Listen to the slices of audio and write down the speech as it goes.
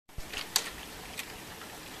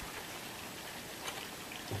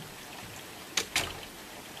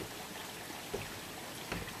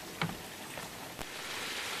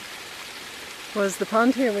Was the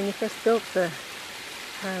pond here when you first built the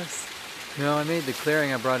house? No, I made the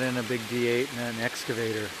clearing. I brought in a big D8 and an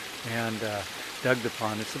excavator and dug the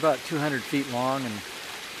pond. It's about 200 feet long and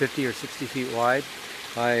 50 or 60 feet wide.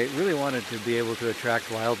 I really wanted to be able to attract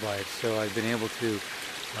wildlife, so I've been able to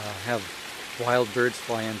have wild birds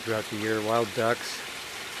fly in throughout the year, wild ducks,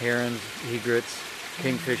 herons, egrets,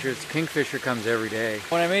 kingfishers. Kingfisher comes every day.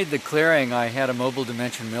 When I made the clearing, I had a mobile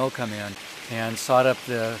dimension mill come in and sawed up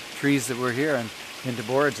the trees that were here and into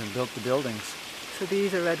boards and built the buildings. So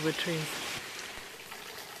these are redwood trees.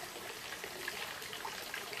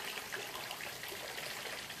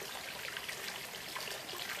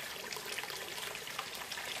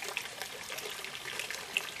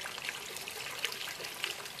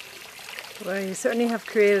 Well, you certainly have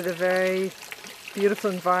created a very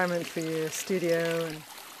beautiful environment for your studio. And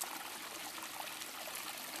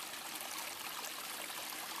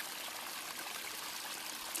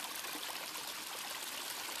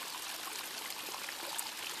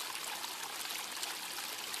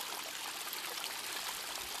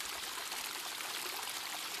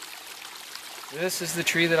this is the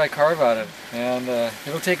tree that I carve out of, and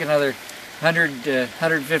it'll take another 100 to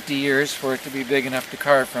 150 years for it to be big enough to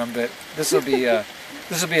carve from, but this will be a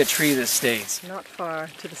tree that stays. not far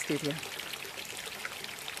to the studio.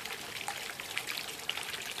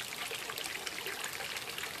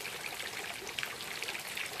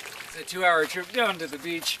 It's a 2-hour trip down to the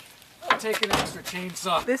beach. I'll take an extra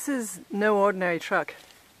chainsaw. This is no ordinary truck,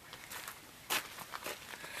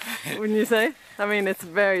 wouldn't you say? I mean, it's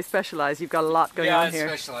very specialized. You've got a lot going on here.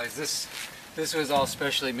 Yeah, it's specialized. This was all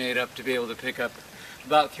specially made up to be able to pick up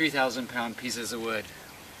about 3,000 pound pieces of wood.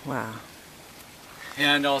 Wow.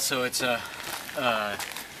 And also it's a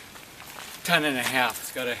 1.5 tons.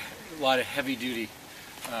 It's got a lot of heavy duty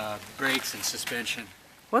brakes and suspension.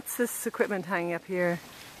 What's this equipment hanging up here?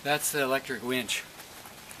 That's the electric winch.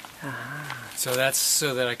 Ah. So that's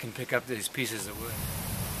so that I can pick up these pieces of wood.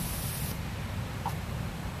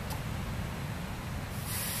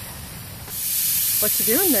 What you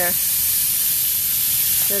doing there?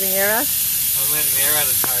 Letting air out? I'm letting air out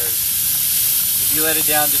of tires. If you let it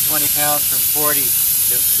down to 20 pounds from 40,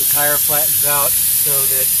 the tire flattens out so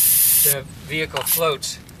that the vehicle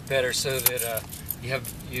floats better, so that you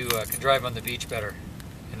can drive on the beach better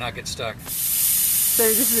and not get stuck. So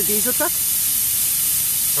this is a diesel truck?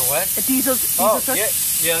 So what? A diesel truck? Yeah,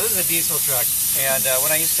 this is a diesel truck. And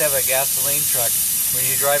when I used to have a gasoline truck, when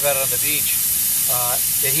you drive out on the beach,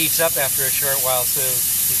 it heats up after a short while, so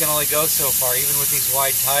you can only go so far, even with these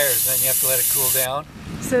wide tires. Then you have to let it cool down.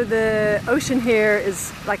 So the ocean here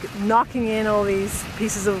is like knocking in all these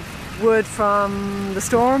pieces of wood from the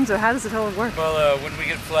storms, or how does it all work? Well, when we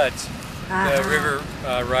get floods, the river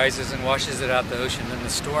rises and washes it out the ocean, and the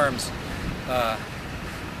storms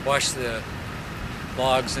wash the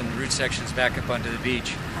logs and root sections back up onto the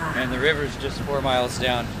beach. And the river is just 4 miles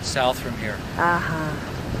down south from here.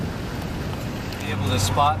 Be able to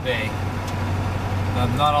spot bay.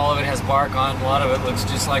 Not all of it has bark on. A lot of it looks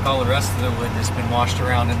just like all the rest of the wood that's been washed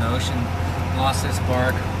around in the ocean. Lost its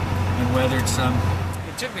bark and weathered some.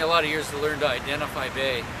 It took me a lot of years to learn to identify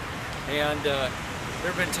bay. And there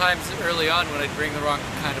have been times early on when I'd bring the wrong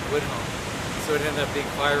kind of wood home. So it ended up being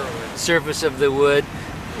firewood. Surface of the wood,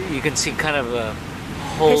 you can see kind of a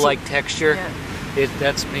hole-like texture. Yeah.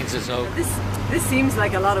 That means it's oak. This seems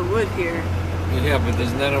like a lot of wood here. Yeah, but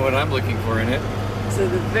there's none of what I'm looking for in it. So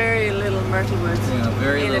the very little myrtlewood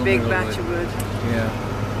in a big batch of wood. Yeah.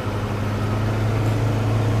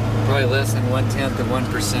 Probably less than 1/10 of 1%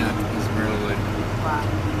 is myrtlewood. Wow.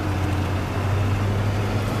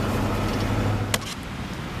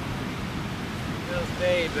 It's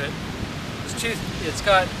bay, but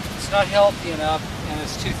it's not healthy enough and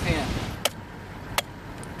it's too thin.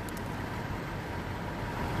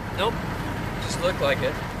 Nope. Just looked like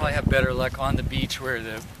it. Probably have better luck on the beach where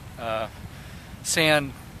the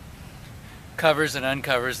sand covers and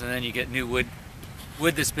uncovers, and then you get new wood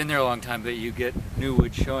that's been there a long time, but you get new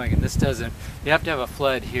wood showing, and this doesn't. You have to have a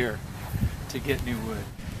flood here to get new wood.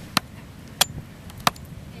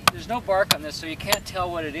 There's no bark on this, so you can't tell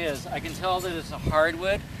what it is. I can tell that it's a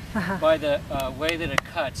hardwood by the way that it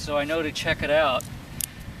cuts, so I know to check it out.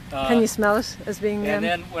 Can you smell it as being... And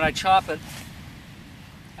then when I chop it,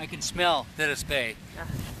 I can smell that it's bay.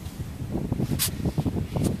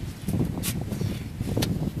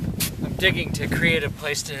 I'm digging to create a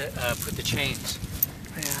place to put the chains.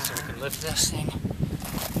 So we can lift this thing.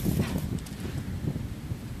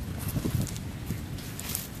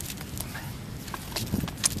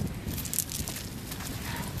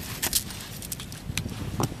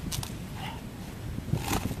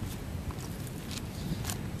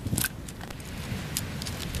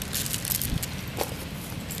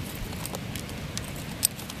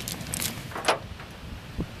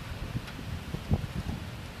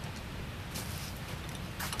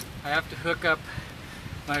 have to hook up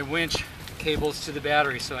my winch cables to the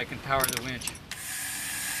battery so I can power the winch.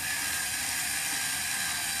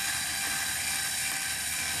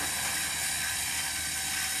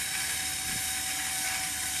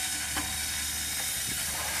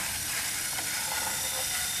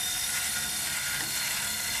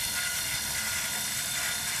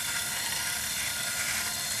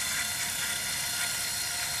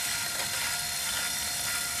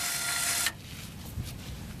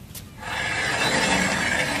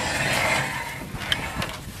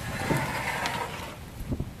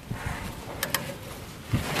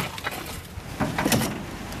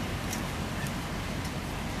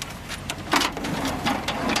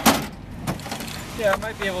 Yeah, I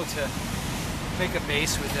might be able to make a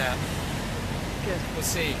base with that. Good. We'll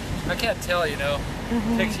see. I can't tell, you know.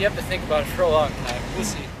 You have to think about it for a long time. We'll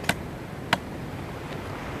see.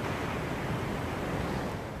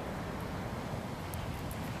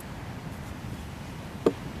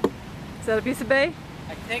 Is that a piece of bay?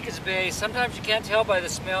 I think it's bay. Sometimes you can't tell by the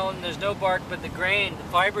smell and there's no bark, but the grain, the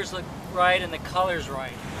fibers look right and the color's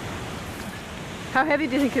right. How heavy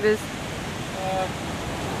do you think it is?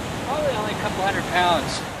 Probably only a couple 100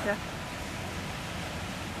 pounds. Yeah.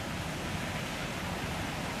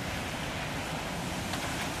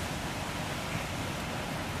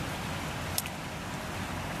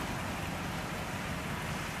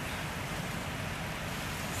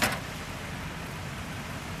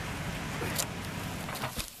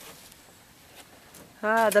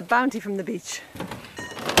 Ah, the bounty from the beach.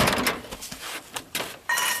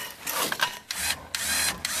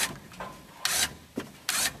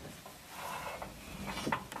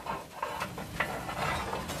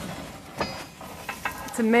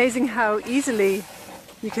 It's amazing how easily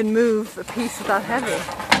you can move a piece that heavy.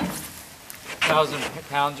 1,000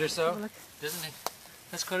 pounds or so. Oh, look. Doesn't it?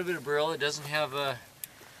 That's quite a bit of burl. It doesn't have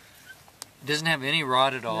any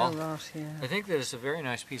rot at all. No rot, yeah. I think that it's a very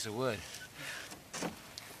nice piece of wood.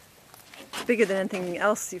 It's bigger than anything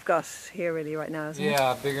else you've got here really right now, isn't it?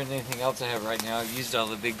 Yeah, bigger than anything else I have right now. I've used all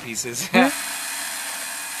the big pieces.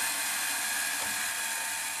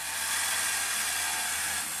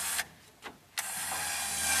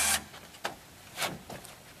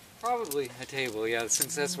 Probably a table, yeah,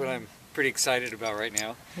 since that's what I'm pretty excited about right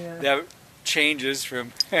now. Yeah. That changes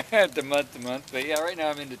from to month, but yeah, right now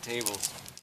I'm into tables.